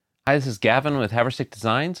Hi, this is Gavin with Haverstick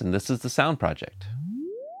Designs, and this is the Sound Project.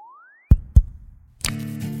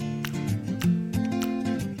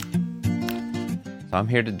 So I'm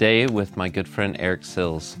here today with my good friend Eric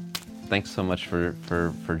Sills. Thanks so much for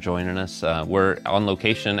joining us. We're on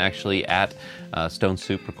location actually at Stone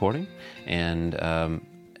Soup Recording, and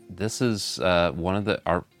this is one of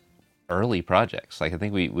our early projects. Like I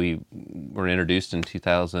think we were introduced in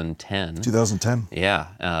 2010. 2010.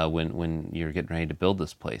 Yeah, when you're getting ready to build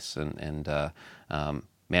this place, and man,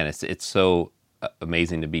 it's so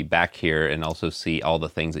amazing to be back here and also see all the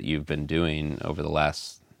things that you've been doing over the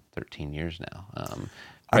last 13 years now.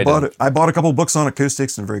 I bought a couple books on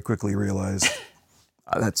acoustics and very quickly realized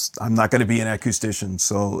I'm not going to be an acoustician,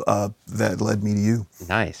 so that led me to you.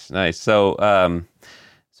 Nice. So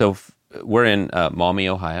we're in Maumee,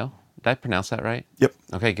 Ohio. Did I pronounce that right? Yep.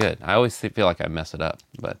 Okay, good. I always feel like I mess it up,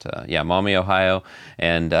 but yeah, Maumee, Ohio,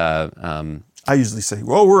 and I usually say,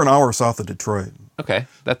 well, we're an hour south of Detroit. Okay,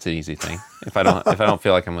 that's an easy thing. If I don't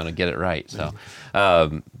feel like I'm going to get it right. So,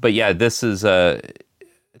 but yeah, this is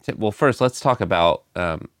well. First, let's talk about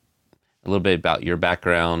a little bit about your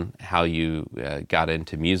background, how you got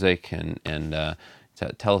into music, and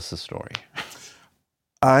tell us the story.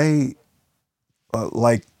 I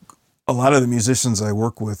like a lot of the musicians I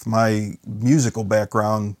work with. My musical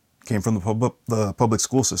background came from the public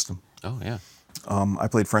school system. Oh yeah. I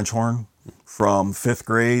played French horn from 5th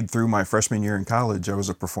grade through my freshman year in college. I was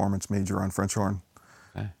a performance major on French horn.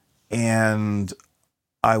 Okay. And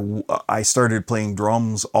I started playing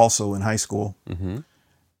drums also in high school. Mm-hmm.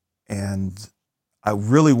 And I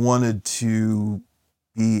really wanted to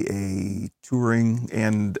be a touring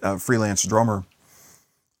and freelance drummer.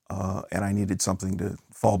 And I needed something to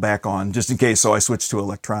fall back on just in case. So I switched to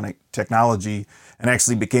electronic technology and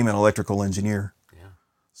actually became an electrical engineer. Yeah.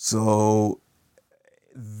 So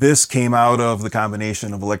this came out of the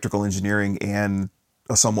combination of electrical engineering and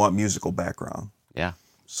a somewhat musical background. Yeah.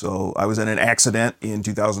 So I was in an accident in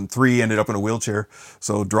 2003, ended up in a wheelchair.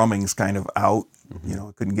 So drumming's kind of out. Mm-hmm. You know,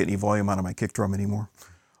 I couldn't get any volume out of my kick drum anymore.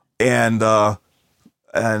 And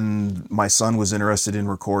my son was interested in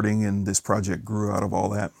recording, and this project grew out of all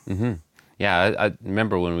that. Mm-hmm. Yeah, I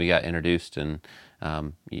remember when we got introduced, and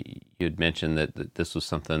you had mentioned that this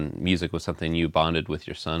was music was something you bonded with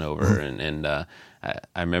your son over, mm-hmm. and I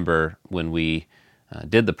remember when we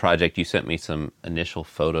did the project, you sent me some initial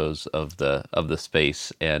photos of the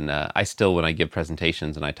space, and I still, when I give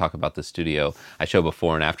presentations and I talk about the studio, I show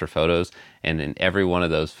before and after photos, and in every one of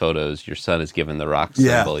those photos, your son is given the rock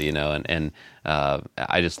symbol, you know, and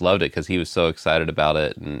I just loved it because he was so excited about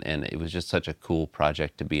it, and it was just such a cool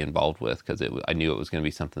project to be involved with because I knew it was going to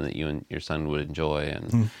be something that you and your son would enjoy,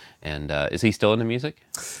 and is he still into music?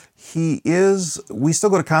 He is. We still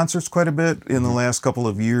go to concerts quite a bit. In the last couple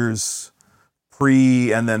of years,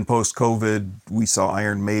 pre and then post COVID, we saw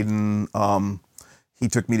Iron Maiden. He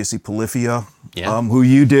took me to see Polyphia, who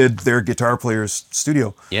you did their guitar player's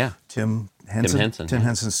studio. Yeah, Tim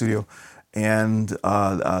Henson's studio, and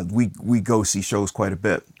we go see shows quite a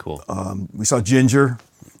bit. Cool. We saw Ginger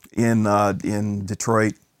in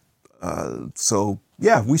Detroit. So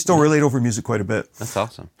yeah, we still relate over music quite a bit. That's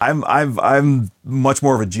awesome. I'm much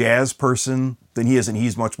more of a jazz person than he is, and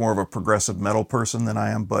he's much more of a progressive metal person than I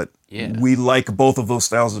am. But we like both of those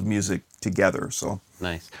styles of music together. So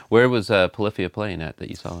nice. Where was Polyphia playing at that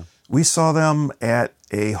you saw them? We saw them at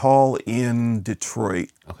a hall in Detroit.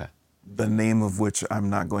 Okay. The name of which I'm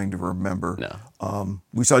not going to remember. No.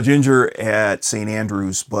 We saw Ginger at St.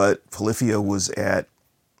 Andrews, but Polyphia was at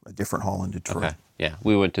a different hall in Detroit. Okay. Yeah,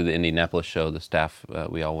 we went to the Indianapolis show. The staff,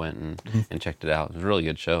 we all went and checked it out. It was a really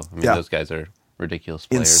good show. I mean, those guys are ridiculous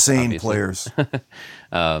players. Insane obviously. players.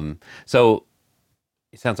 So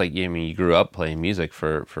it sounds like you grew up playing music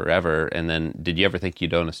for forever, and then did you ever think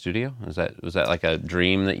you'd own a studio? Was that like a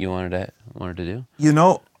dream that you wanted to do? You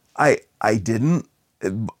know, I didn't.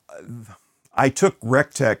 I took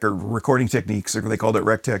rec tech, or recording techniques, or they called it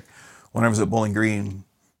rec tech, when I was at Bowling Green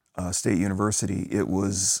State University. It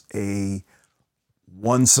was a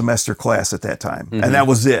 1-semester class at that time, mm-hmm. and that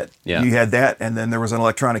was it. Yeah. You had that, and then there was an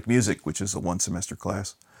electronic music, which is a 1-semester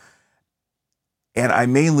class. And I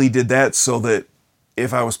mainly did that so that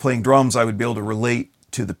if I was playing drums, I would be able to relate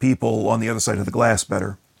to the people on the other side of the glass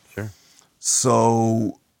better. Sure.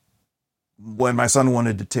 So when my son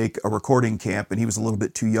wanted to take a recording camp and he was a little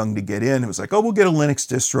bit too young to get in, it was like, oh, we'll get a Linux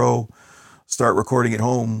distro, start recording at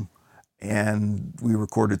home. And we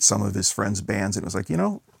recorded some of his friends' bands. And it was like,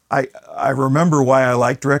 I remember why I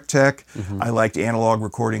liked Rec Tech. Mm-hmm. I liked analog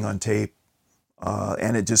recording on tape.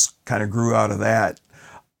 And it just kind of grew out of that.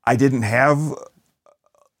 I didn't have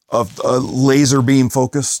a laser beam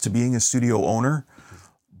focus to being a studio owner,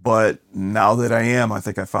 But now that I am, I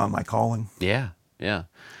think I found my calling. Yeah, yeah.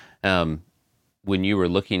 Um, when you were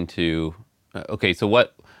looking to, okay, so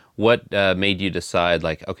what made you decide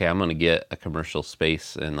like, okay, I'm going to get a commercial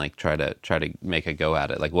space and like try to make a go at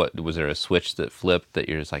it? Like, what was there a switch that flipped that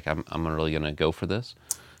you're just like, I'm really going to go for this?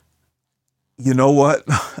 You know what?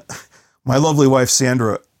 My lovely wife,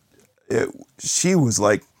 Sandra, she was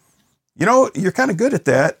like, you're kind of good at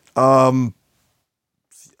that.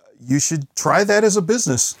 You should try that as a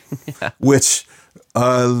business, which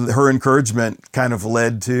her encouragement kind of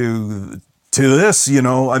led to this.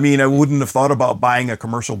 I mean, I wouldn't have thought about buying a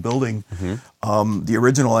commercial building. The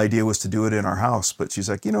original idea was to do it in our house, but she's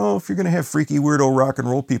like, if you're going to have freaky, weirdo rock and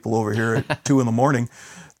roll people over here at 2 a.m,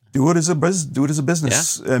 do it as a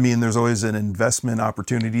business. Yeah. I mean, there's always an investment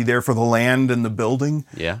opportunity there for the land and the building,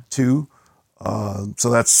 too.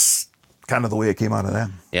 So that's kind of the way it came out of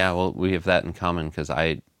that. Yeah, well, we have that in common because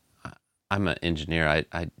I'm an engineer.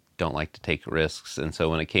 I don't like to take risks, and so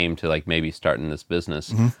when it came to like maybe starting this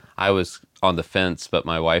business, I was on the fence, but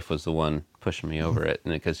my wife was the one pushing me over it,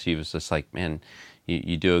 and because she was just like, "Man,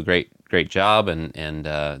 you do a great job, and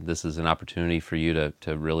this is an opportunity for you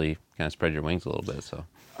to really kind of spread your wings a little bit." So.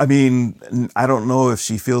 I mean, I don't know if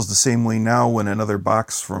she feels the same way now when another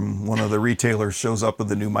box from one of the retailers shows up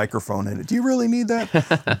with a new microphone in it. Do you really need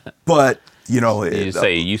that? But, You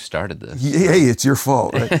say you started this. Hey, it's your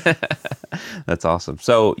fault, right? That's awesome.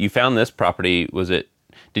 So you found this property. Did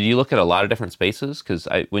you look at a lot of different spaces? Because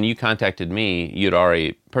when you contacted me, you'd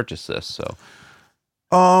already purchased this.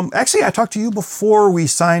 So. Actually, I talked to you before we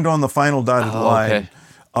signed on the final dotted line. Okay.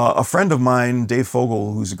 A friend of mine, Dave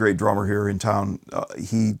Fogel, who's a great drummer here in town,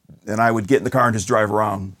 he and I would get in the car and just drive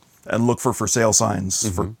around and look for sale signs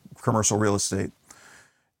for commercial real estate.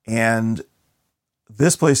 And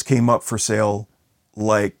this place came up for sale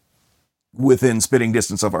like within spitting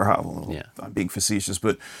distance of our house. Yeah. I'm being facetious,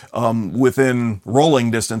 but within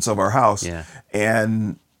rolling distance of our house. Yeah.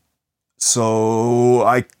 And so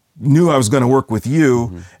I knew I was going to work with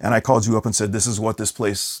you, and I called you up and said, this is what this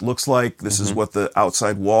place looks like. This is what the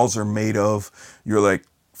outside walls are made of. You're like,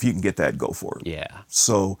 if you can get that, go for it. Yeah.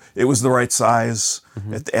 So it was the right size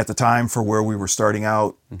at the time for where we were starting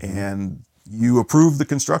out, and you approved the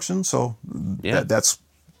construction. So that's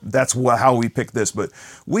how we picked this. But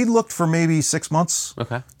we looked for maybe 6 months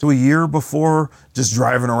to a year before, just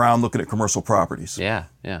driving around looking at commercial properties. Yeah,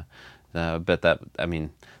 yeah. But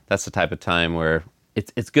that's the type of time where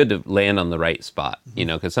it's good to land on the right spot,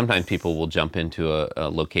 because sometimes people will jump into a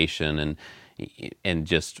location and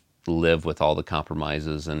just live with all the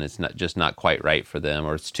compromises, and it's not quite right for them,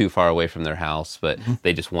 or it's too far away from their house, but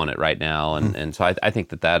they just want it right now. And so I think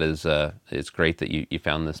that is it's great that you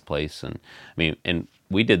found this place. And I mean, and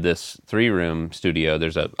we did this 3-room studio.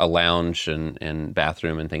 There's a lounge and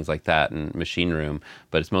bathroom and things like that, and machine room,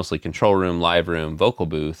 but it's mostly control room, live room, vocal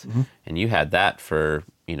booth. And you had that for,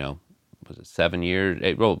 was it 7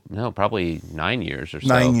 years? Well, no, probably 9 years or so.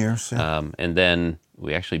 9 years, yeah. And then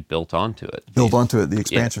we actually built onto it. The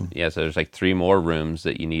expansion. Yeah, so there's like 3 more rooms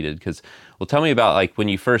that you needed. Well, tell me about like when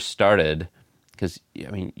you first started, because I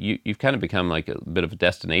mean, you've kind of become like a bit of a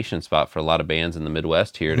destination spot for a lot of bands in the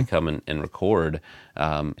Midwest here to come and record,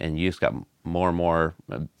 and you just got more and more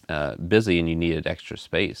busy, and you needed extra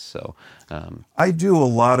space. So I do a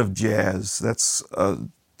lot of jazz. That's a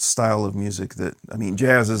style of music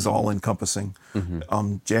jazz is all encompassing.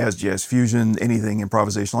 Jazz fusion, anything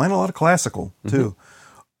improvisational, and a lot of classical too.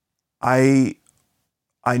 I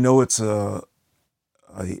know it's a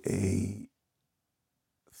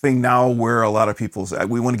thing now where a lot of people say,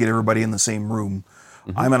 we want to get everybody in the same room.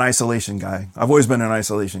 I'm an isolation guy. I've always been an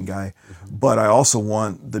isolation guy, but I also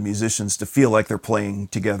want the musicians to feel like they're playing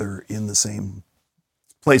together in the same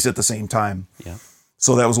place at the same time. Yeah.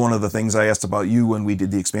 So that was one of the things I asked about you when we did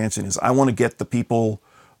the expansion, is I want to get the people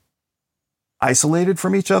isolated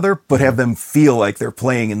from each other, but have them feel like they're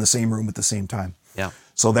playing in the same room at the same time. Yeah.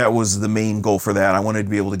 So that was the main goal for that. I wanted to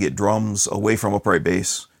be able to get drums away from upright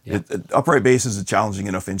bass. Yeah. Upright bass is a challenging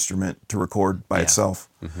enough instrument to record by itself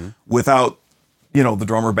without, the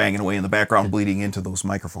drummer banging away in the background, bleeding into those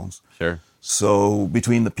microphones. Sure. So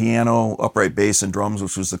between the piano, upright bass, and drums,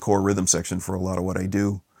 which was the core rhythm section for a lot of what I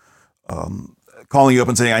do, calling you up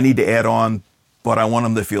and saying, I need to add on, but I want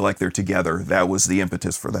them to feel like they're together. That was the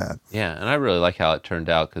impetus for that. Yeah, and I really like how it turned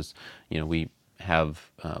out, because, we have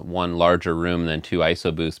one larger room than 2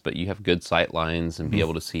 ISO booths, but you have good sight lines and be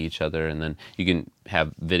able to see each other, and then you can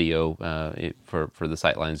have video for the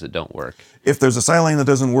sight lines that don't work. If there's a sight line that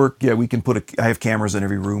doesn't work, we can I have cameras in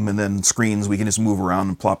every room, and then screens we can just move around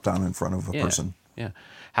and plop down in front of a person. Yeah.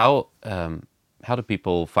 How how do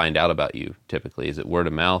people find out about you typically? Is it word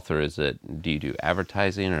of mouth, or do you do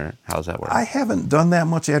advertising, or how does that work? I haven't done that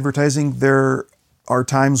much advertising. There are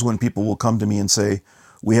times when people will come to me and say,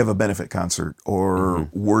 we have a benefit concert, or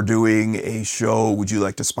we're doing a show, would you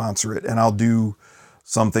like to sponsor it? And I'll do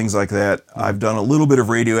some things like that. I've done a little bit of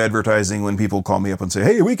radio advertising when people call me up and say,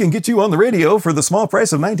 hey, we can get you on the radio for the small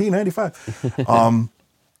price of $19.95.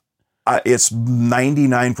 It's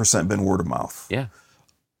 99% been word of mouth. Yeah.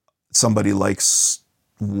 Somebody likes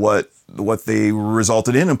what they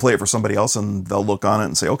resulted in and play it for somebody else, and they'll look on it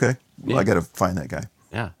and say, okay, well, I got to find that guy.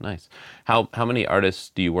 Yeah, nice. How many artists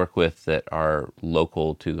do you work with that are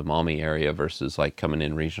local to the Maumee area versus like coming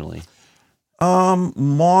in regionally?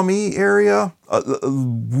 Maumee area,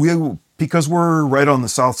 because we're right on the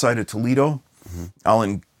south side of Toledo,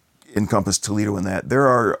 I'll encompass Toledo in that. There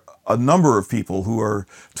are a number of people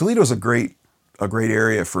Toledo's a great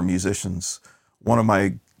area for musicians. One of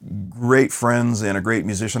my great friends and a great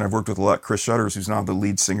musician I've worked with a lot, Chris Shutters, who's now the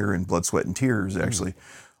lead singer in Blood, Sweat, and Tears, actually.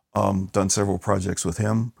 Done several projects with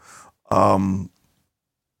him.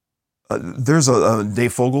 There's a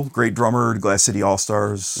Dave Fogel, great drummer, Glass City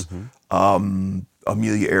All-Stars,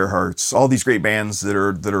 Amelia Earhart's, all these great bands that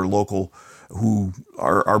are local who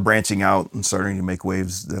are branching out and starting to make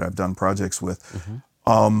waves that I've done projects with.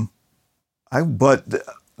 But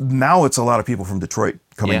now it's a lot of people from Detroit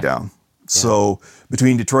coming down. So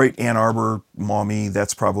between Detroit, Ann Arbor, Maumee,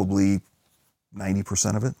 that's probably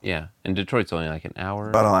 90% of it. Yeah, and Detroit's only like an hour.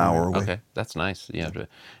 About an hour away. Okay, that's nice. To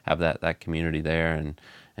have that community there,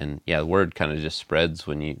 and yeah, the word kind of just spreads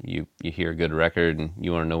when you hear a good record and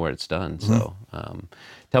you want to know where it's done. So,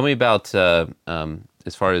 tell me about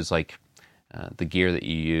as far as like the gear that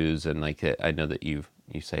you use, and like I know that you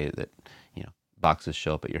say that boxes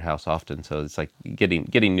show up at your house often, so it's like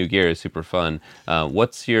getting new gear is super fun.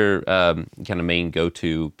 What's your kind of main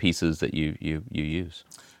go-to pieces that you use?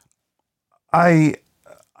 I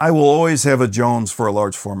will always have a Jones for a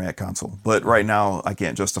large format console, but right now I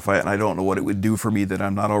can't justify it, and I don't know what it would do for me that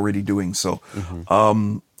I'm not already doing. So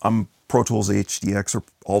I'm Pro Tools HDX or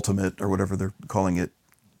Ultimate or whatever they're calling it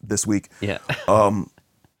this week. Yeah.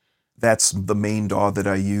 That's the main DAW that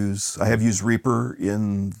I use. I have used Reaper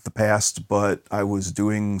in the past, but I was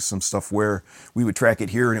doing some stuff where we would track it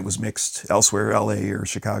here and it was mixed elsewhere, LA or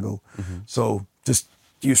Chicago. So just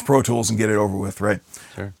use Pro Tools and get it over with, right?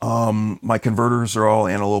 Sure. My converters are all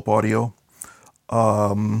Antelope Audio.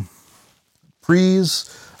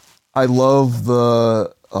 Pre's, I love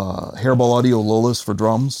the Hairball Audio Lolas for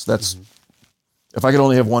drums. That's if I could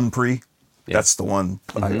only have one pre, that's the one.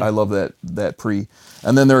 I love that pre.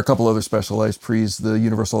 And then there are a couple other specialized pre's. The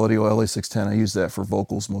Universal Audio LA610, I use that for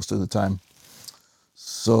vocals most of the time.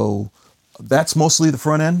 So that's mostly the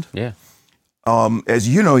front end. Yeah. As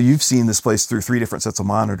you know, you've seen this place through 3 different sets of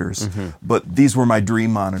monitors, but these were my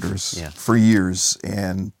dream monitors for years,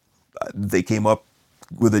 and they came up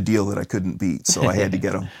with a deal that I couldn't beat, so I had to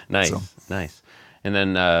get them. Nice. And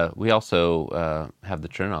then we also have the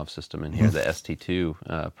Trinov system in here, the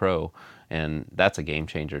ST2 Pro, and that's a game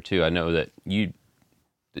changer too. I know that you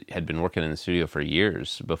had been working in the studio for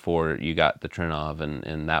years before you got the Trinov,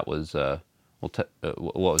 and that was what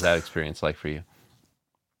was that experience like for you?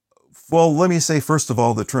 Well, let me say, first of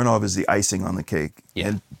all, the Trinov is the icing on the cake. Yeah.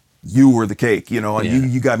 And you were the cake,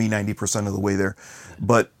 and you got me 90% of the way there.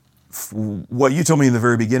 But what you told me in the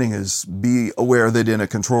very beginning is be aware that in a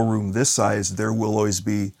control room this size, there will always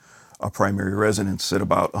be a primary resonance at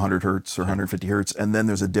about 100 hertz or 150 hertz, and then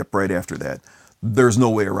there's a dip right after that. There's no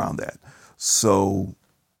way around that. So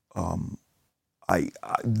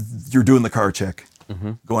you're doing the car check,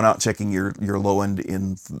 going out checking your low end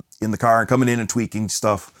in the car and coming in and tweaking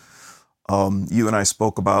stuff. You and I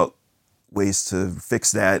spoke about ways to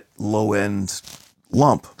fix that low end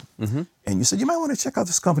lump. And you said, you might want to check out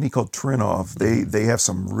this company called Trinov. They have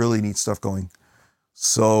some really neat stuff going.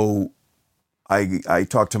 So I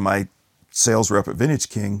talked to my sales rep at Vintage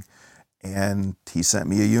King, and he sent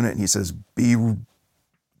me a unit, and he says,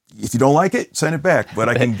 if you don't like it, send it back. But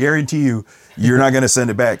I can guarantee you're not going to send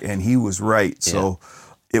it back. And he was right. So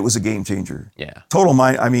it was a game changer. Yeah. Total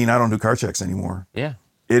mind. I mean, I don't do car checks anymore. Yeah.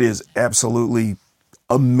 It is absolutely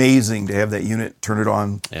amazing to have that unit, turn it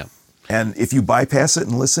on. Yeah. And if you bypass it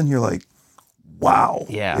and listen, you're like, wow.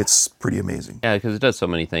 Yeah. It's pretty amazing. Yeah, because it does so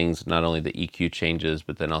many things, not only the EQ changes,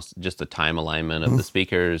 but then also just the time alignment of the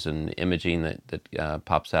speakers and the imaging that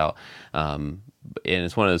pops out. And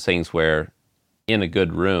it's one of those things where in a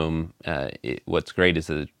good room, what's great is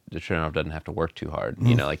that the turnout doesn't have to work too hard.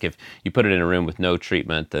 You know, like if you put it in a room with no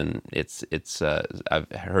treatment, then it's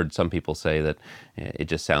I've heard some people say that it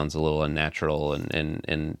just sounds a little unnatural,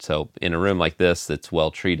 and so in a room like this that's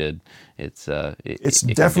well treated, it's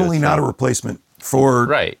it definitely not a replacement for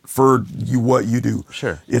Right. for what you do.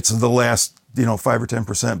 Sure. It's the last 5 or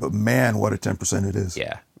 10%, but man, what a 10% it is.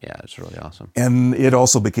 Yeah, it's really awesome. And it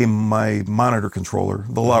also became my monitor controller.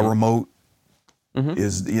 The La Remote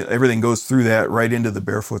is everything goes through that right into the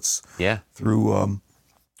Barefoots. Yeah. Through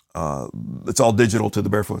it's all digital to the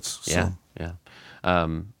Barefoots. So. Yeah.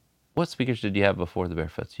 What speakers did you have before the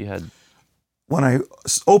Barefoots? You had When I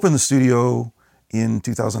opened the studio in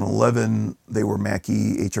 2011, they were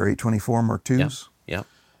Mackie HR824 Mark IIs. Yeah.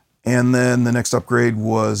 And then the next upgrade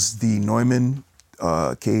was the Neumann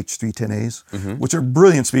KH310As, which are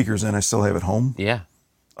brilliant speakers, and I still have at home. Yeah.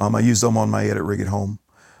 I use them on my edit rig at home.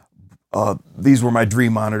 These were my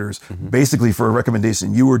dream monitors. Basically, for a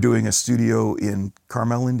recommendation, you were doing a studio in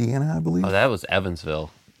Carmel, Indiana, I believe. Oh, that was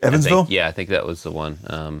Evansville. Evansville? I think that was the one.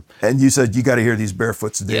 And you said, you got to hear these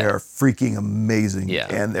Barefoots. They Yeah. are freaking amazing. Yeah.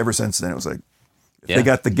 And ever since then, it was like, if Yeah. they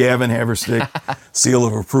got the Gavin Haverstick seal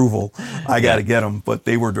of approval, I got to get them. But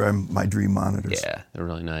they were my dream monitors. Yeah, they're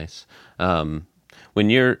really nice.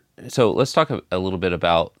 So let's talk a little bit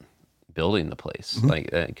about building the place, like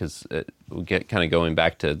because we get kind of going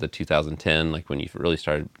back to the 2010, like when you really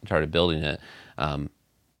started building it.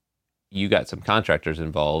 You got some contractors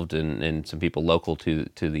involved and some people local to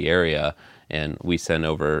the area, and we sent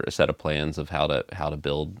over a set of plans of how to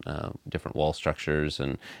build different wall structures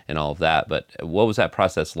and all of that. But what was that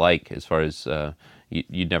process like? As far as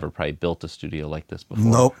you'd never probably built a studio like this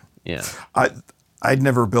before. Nope. Yeah. I'd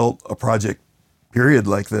never built a project period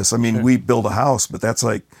like this. I mean, we build a house, but that's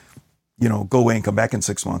like, go away and come back in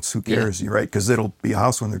 6 months. Who cares? You're right, because it'll be a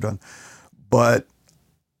house when they're done. But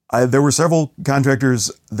there were several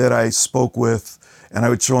contractors that I spoke with, and I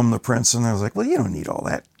would show them the prints, and I was like, well, you don't need all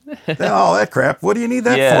that. All that crap. What do you need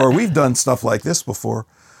that for? We've done stuff like this before.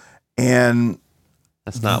 And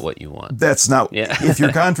that's not what you want. That's not. If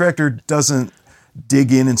your contractor doesn't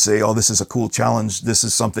dig in and say, oh, this is a cool challenge, this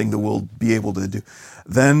is something that we'll be able to do,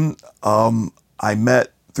 then I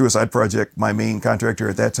met through a side project. My main contractor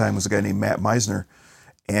at that time was a guy named Matt Meisner,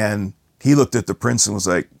 and he looked at the prints and was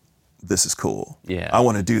like, this is cool. Yeah. I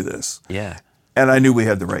want to do this. Yeah. And I knew we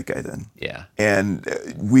had the right guy then. Yeah. And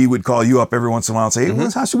we would call you up every once in a while and say, hey,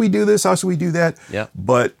 how should we do this? How should we do that? Yeah.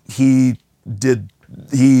 But he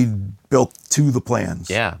built to the plans.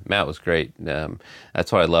 Yeah. Matt was great.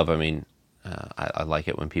 That's what I love. I mean, I like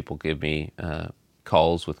it when people give me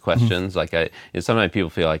calls with questions. Like sometimes people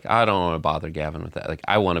feel like, I don't want to bother Gavin with that. Like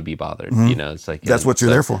I want to be bothered. It's like that's what you're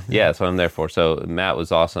there for. Yeah, that's what I'm there for. So Matt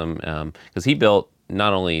was awesome because he built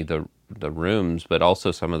not only the rooms, but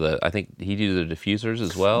also some of the. I think he did the diffusers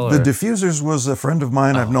as well. The diffusers was a friend of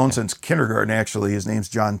mine I've known since kindergarten. Actually, his name's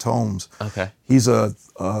John Tomes. Okay, he's a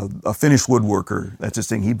Finnish woodworker. That's his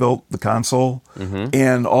thing. He built the console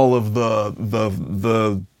and all of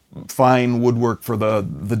the fine woodwork for the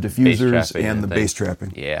diffusers and the bass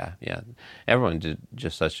trapping. Yeah. Everyone did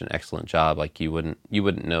just such an excellent job. Like you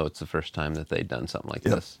wouldn't know it's the first time that they'd done something like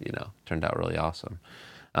this. Turned out really awesome.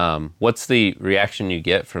 What's the reaction you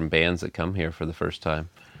get from bands that come here for the first time?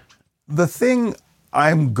 The thing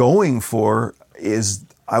I'm going for is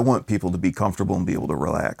I want people to be comfortable and be able to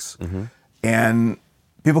relax. And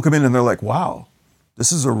people come in and they're like, wow,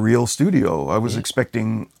 this is a real studio. I was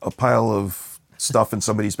expecting a pile of stuff in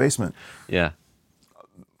somebody's basement. Yeah.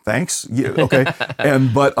 Thanks. Yeah, okay.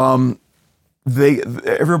 But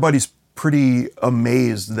everybody's pretty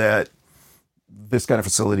amazed that this kind of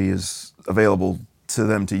facility is available to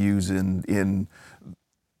them to use in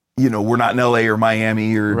we're not in LA or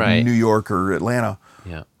Miami or New York or Atlanta.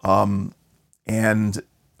 Yeah. And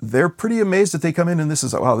they're pretty amazed that they come in and this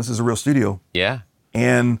is a real studio. Yeah.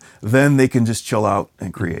 And then they can just chill out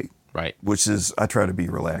and create. Right. Which is, I try to be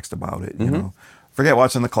relaxed about it, Forget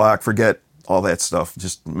watching the clock, forget all that stuff.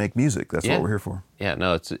 Just make music. That's what we're here for. Yeah,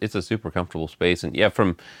 no, it's a super comfortable space. And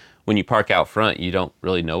from when you park out front, you don't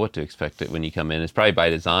really know what to expect when you come in. It's probably by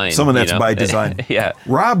design. Some of that's by design. Yeah.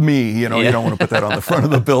 Rob me, you don't want to put that on the front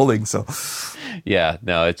of the building. So yeah,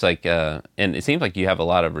 no, it's like, and it seems like you have a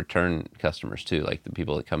lot of return customers too, like the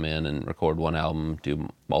people that come in and record one album, do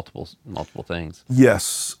multiple things.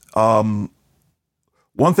 Yes.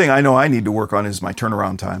 One thing I know I need to work on is my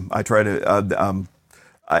turnaround time. I try to,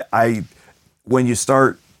 when you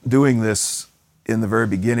start doing this in the very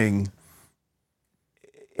beginning,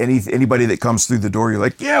 anybody that comes through the door, you're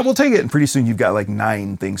like, yeah, we'll take it. And pretty soon you've got like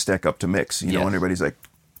 9 things stack up to mix, and everybody's like,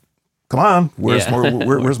 come on,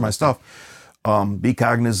 where's my stuff? Be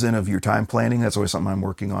cognizant of your time planning. That's always something I'm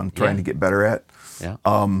working on, trying to get better at. Yeah.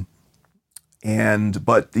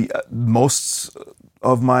 But the most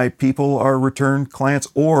of my people are return clients,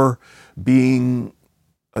 or being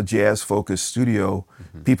a jazz focused studio,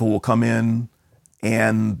 people will come in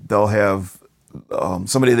and they'll have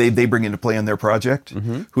somebody they bring in to play on their project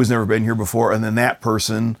who's never been here before. And then that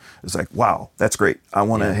person is like, wow, that's great. I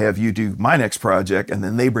want to have you do my next project. And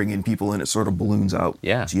then they bring in people and it sort of balloons out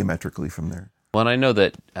geometrically from there. Well, and I know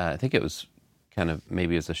that I think it was kind of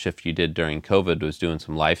maybe as a shift you did during COVID was doing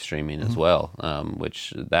some live streaming as well,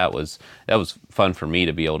 which that was fun for me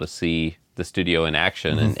to be able to see the studio in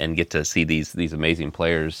action and get to see these amazing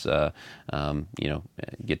players,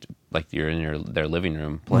 get to, like you're in their living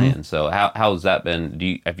room playing. So how's that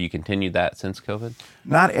been? Have you continued that since COVID?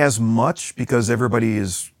 Not as much, because everybody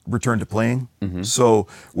is returned to playing. So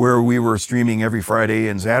where we were streaming every Friday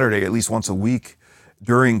and Saturday, at least once a week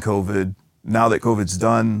during COVID, now that COVID's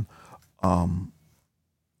done,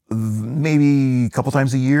 maybe a couple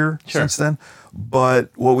times a year since then.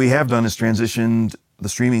 But what we have done is transitioned the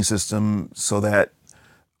streaming system so that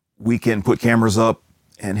we can put cameras up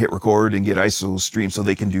and hit record and get ISO stream so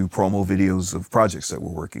they can do promo videos of projects that we're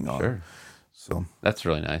working on. Sure. So that's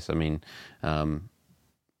really nice. I mean,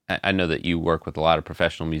 I know that you work with a lot of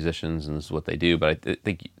professional musicians and this is what they do, but I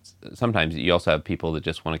think sometimes you also have people that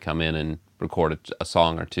just want to come in and record a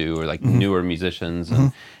song or two, or like newer musicians.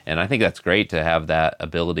 And I think that's great to have that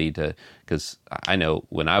ability to, because I know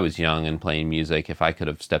when I was young and playing music, if I could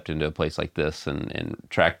have stepped into a place like this and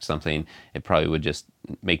tracked something, it probably would just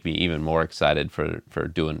make me even more excited for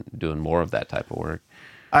doing more of that type of work.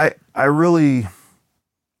 I really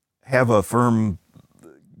have a firm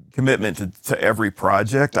commitment to every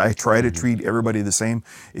project. I try to treat everybody the same.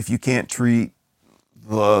 If you can't treat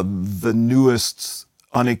the newest,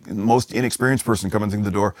 most inexperienced person coming through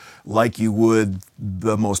the door like you would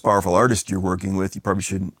the most powerful artist you're working with, you probably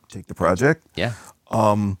shouldn't take the project. Yeah.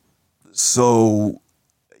 So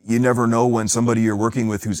you never know when somebody you're working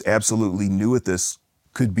with who's absolutely new at this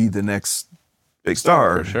could be the next big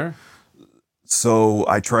star. For sure. So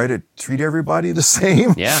I try to treat everybody the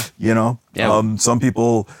same. Yeah. Yeah. Some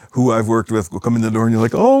people who I've worked with will come in the door and you're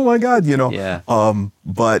like, oh my God, Yeah.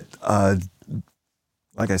 But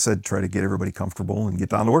like I said, try to get everybody comfortable and get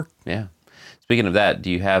down to work. Yeah. Speaking of that, do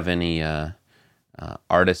you have any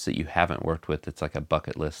artists that you haven't worked with that's like a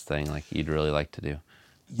bucket list thing, like you'd really like to do?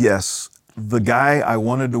 Yes. The guy I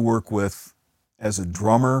wanted to work with as a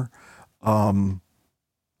drummer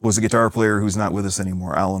was a guitar player who's not with us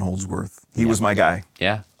anymore, Alan Holdsworth. He was my guy.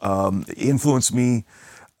 Yeah. He influenced me.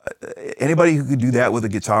 Anybody who could do that with a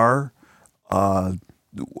guitar,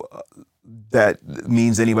 that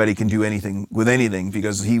means anybody can do anything with anything,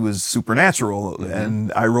 because he was supernatural,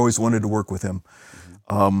 and I always wanted to work with him.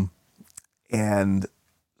 And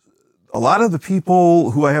a lot of the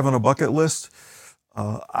people who I have on a bucket list,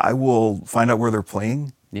 I will find out where they're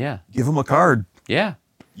playing. Yeah. Give them a card. Yeah.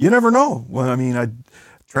 You never know. Well, I mean, I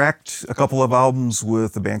tracked a couple of albums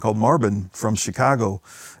with a band called Marvin from Chicago.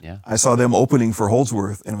 Yeah. I saw them opening for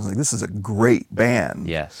Holdsworth, and I was like, this is a great band.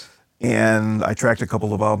 Yes. And I tracked a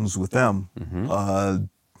couple of albums with them.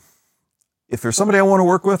 If there's somebody I want to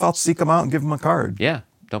work with, I'll seek them out and give them a card. Yeah.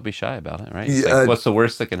 Don't be shy about it, right? It's like, what's the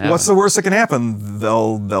worst that can happen? What's the worst that can happen?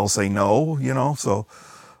 They'll say no, So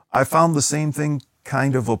I found the same thing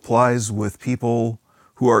kind of applies with people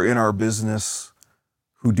who are in our business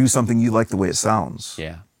who do something you like the way it sounds.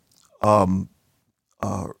 Yeah.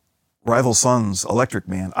 Rival Sons, Electric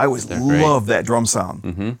Man. I always loved that drum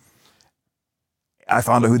sound. I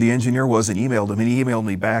found out who the engineer was and emailed him, and he emailed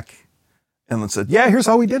me back and then said, yeah, here's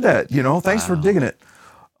how we did that. Thanks for digging it.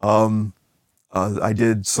 I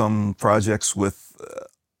did some projects with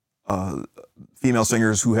female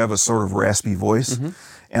singers who have a sort of raspy voice.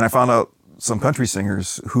 And I found out some country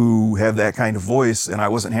singers who have that kind of voice, and I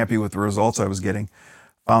wasn't happy with the results I was getting.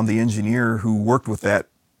 Found the engineer who worked with that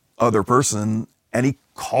other person, and he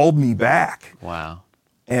called me back. Wow.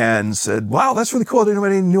 And said, wow, that's really cool.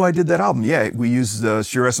 Nobody knew I did that album. Yeah, we used a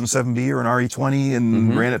Shure SM7B or an RE20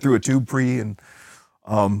 and ran it through a tube pre. And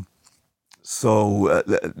so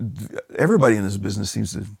everybody in this business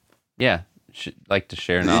seems to like to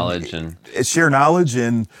share knowledge and share knowledge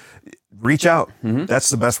and reach out. That's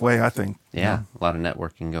the best way, I think. Yeah, a lot of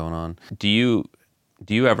networking going on. Do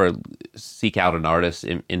you ever seek out an artist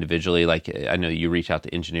individually? Like, I know you reach out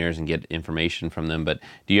to engineers and get information from them, but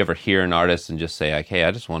do you ever hear an artist and just say, like, hey,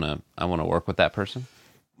 I want to work with that person?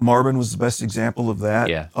 Marvin was the best example of that.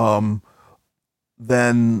 Yeah.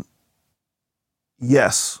 Then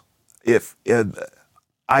yes, if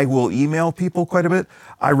I will email people quite a bit.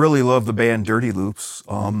 I really love the band Dirty Loops.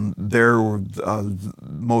 They're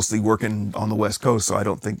mostly working on the West Coast, so I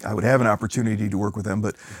don't think I would have an opportunity to work with them.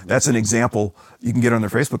 But that's an example. You can get on their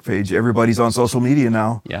Facebook page. Everybody's on social media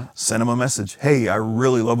now. Yeah. Send them a message. Hey, I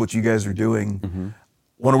really love what you guys are doing.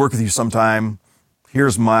 Want to work with you sometime.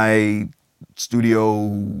 Here's my studio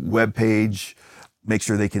webpage. Make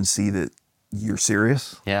sure they can see that you're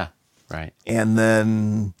serious. Yeah. Right. And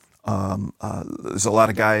then there's a lot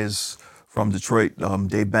of guys from Detroit.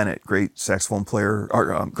 Dave Bennett, great saxophone player,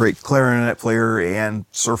 or great clarinet player and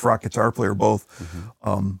surf rock guitar player, both.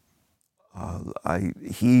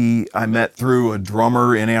 I met through a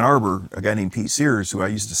drummer in Ann Arbor, a guy named Pete Sears, who I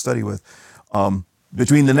used to study with.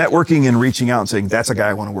 Between the networking and reaching out and saying, that's a guy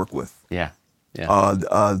I want to work with. Yeah. Yeah.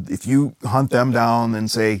 If you hunt them down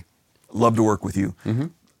and say, love to work with you,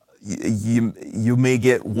 you may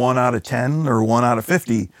get 1 out of 10 or 1 out of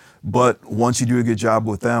 50, but once you do a good job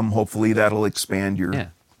with them, hopefully that'll expand your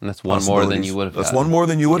And that's one more than you would have. That's one more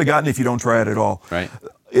than you would have gotten if you don't try it at all. Right.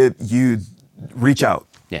 You reach out.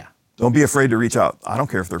 Yeah. Don't be afraid to reach out. I don't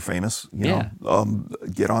care if they're famous. You Yeah. know,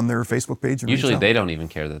 get on their Facebook page and Usually reach out. they don't even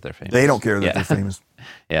care that they're famous. They don't care that they're famous.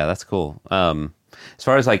 Yeah, that's cool. As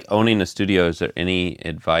far as like owning a studio, is there any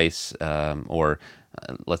advice or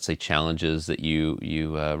let's say challenges that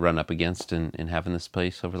you run up against in having this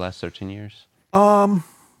place over the last 13 years?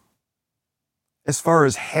 As far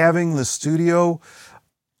as having the studio,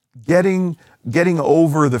 getting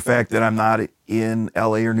over the fact that I'm not in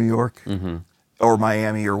LA or New York or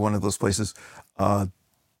Miami or one of those places.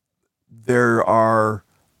 There are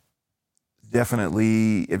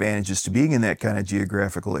definitely advantages to being in that kind of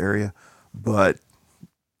geographical area, but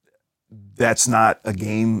that's not a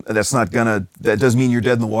game. That doesn't mean you're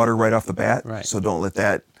dead in the water right off the bat. Right. So don't let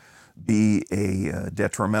that be a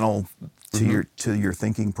detrimental to your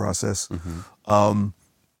thinking process.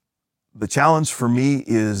 The challenge for me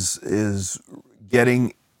is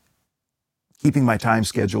keeping my time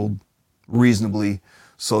scheduled reasonably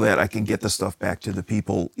so that I can get the stuff back to the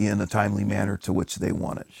people in a timely manner to which they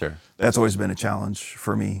want it. Sure. That's always been a challenge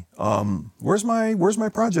for me. Where's my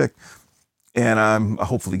project? And I'm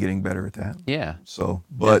hopefully getting better at that. Yeah. So,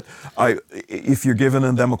 but if you're giving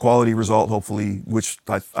them a quality result, hopefully, which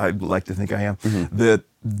I'd like to think I am, that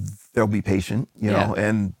they'll be patient, you know,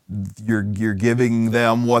 and you're giving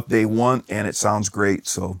them what they want, and it sounds great.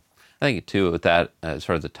 So, I think too with that, as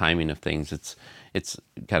far as the timing of things, it's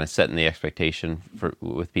kind of setting the expectation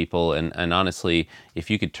with people, and honestly, if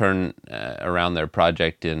you could turn around their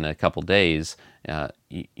project in a couple days,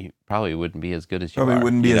 you probably wouldn't be as good as you probably are.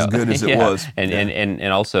 Wouldn't be as good as it was.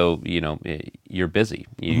 And also, you know, you're busy,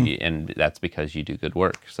 and that's because you do good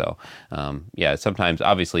work. So, sometimes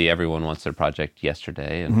obviously everyone wants their project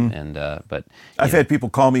yesterday, but I've had people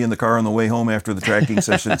call me in the car on the way home after the tracking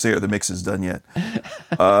session and say, "Are the mixes done yet?"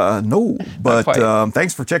 No, but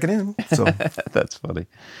thanks for checking in. So that's funny.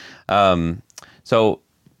 So,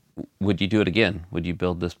 would you do it again? Would you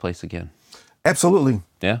build this place again? Absolutely.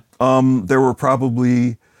 Yeah. There were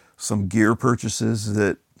probably some gear purchases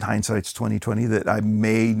that hindsight's 2020 that I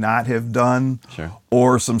may not have done,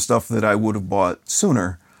 or some stuff that I would have bought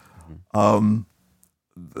sooner. Not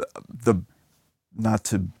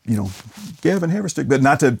to, Gavin Haverstick, but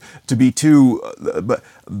not to be too. But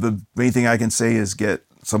the main thing I can say is get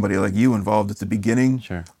somebody like you involved at the beginning.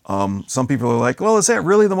 Sure. Some people are like, well, is that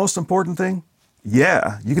really the most important thing?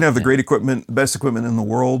 Yeah, you can have the great equipment, best equipment in the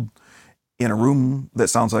world, in a room that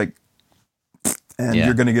sounds like, and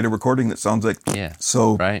you're going to get a recording that sounds like.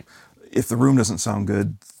 So if the room doesn't sound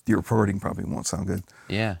good, the recording probably won't sound good.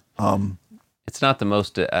 Yeah. It's not the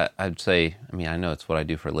most, I'd say, I mean, I know it's what I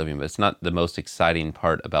do for a living, but it's not the most exciting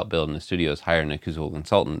part about building a studio is hiring an acoustical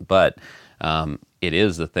consultant, but it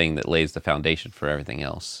is the thing that lays the foundation for everything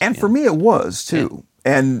else. And for me, it was too.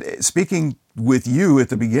 And speaking with you at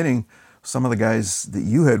the beginning, some of the guys that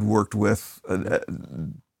you had worked with,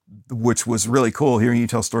 which was really cool hearing you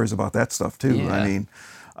tell stories about that stuff too. Yeah. I mean,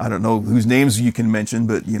 I don't know whose names you can mention,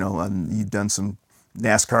 but you've done some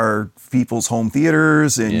NASCAR people's home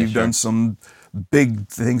theaters, and you've done some big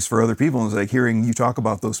things for other people. And it's like hearing you talk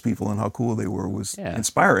about those people and how cool they were was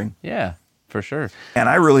inspiring. Yeah, for sure. And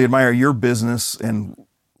I really admire your business and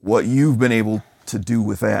what you've been able to do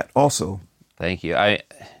with that also. Thank you.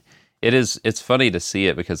 It's funny to see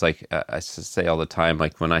it because like I say all the time,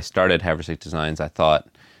 like when I started Haverstick Designs, I thought,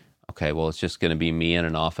 okay, well, it's just going to be me in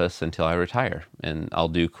an office until I retire, and I'll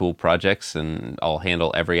do cool projects and I'll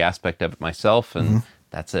handle every aspect of it myself, and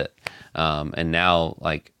that's it. And now,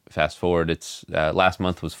 like, fast forward, it's last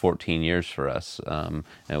month was 14 years for us,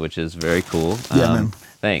 which is very cool. Yeah, man.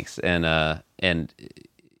 Thanks. And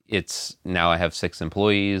it's now I have 6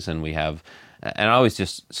 employees, and I always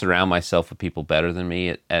just surround myself with people better than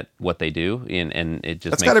me at what they do, and it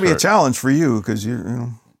just That's makes got to be a challenge for you because you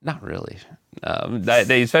know. Not really.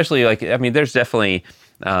 They especially like, I mean, there's definitely,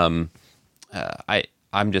 I'm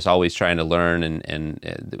just always trying to learn,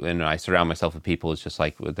 and when I surround myself with people, it's just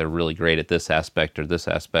like they're really great at this aspect or this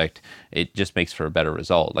aspect. It just makes for a better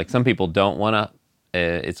result. Like some people don't want to.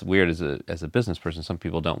 It's weird as a business person. Some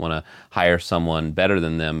people don't want to hire someone better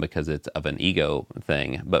than them because it's of an ego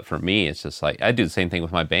thing. But for me, it's just like I do the same thing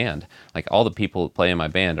with my band. Like all the people that play in my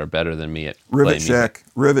band are better than me at Rivet Shack.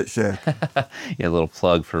 Rivet Shack. Yeah, a little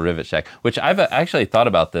plug for Rivet Shack, which I've actually thought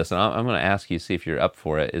about this, and I'm going to ask you, see if you're up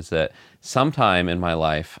for it, is that sometime in my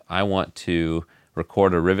life, I want to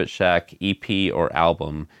record a Rivet Shack EP or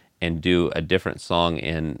album and do a different song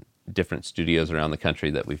in different studios around the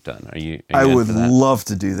country that we've done. Are you I in would for that? love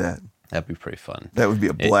to do that. That'd be pretty fun. That would be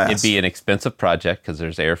a blast. It'd be an expensive project because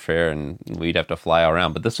there's airfare and we'd have to fly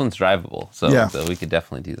around, but this one's drivable, so, Yeah. so we could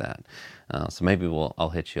definitely do that. So maybe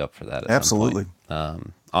I'll hit you up for that at Absolutely. some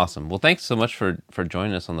point. Awesome. Well, thanks so much for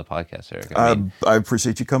joining us on the podcast, Eric. I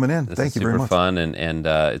appreciate you coming in. Thank you very much. Super fun, and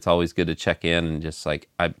it's always good to check in and just like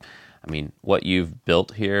I mean, what you've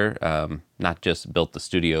built here, not just built the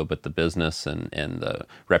studio, but the business and the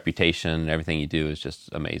reputation and everything you do is just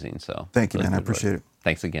amazing. So Thank you, man. I appreciate it.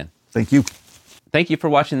 Thanks again. Thank you. Thank you for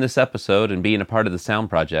watching this episode and being a part of the Sound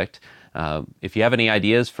Project. If you have any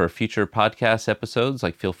ideas for future podcast episodes,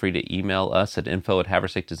 feel free to email us at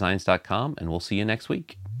info@haversickdesigns.com, and we'll see you next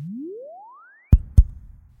week.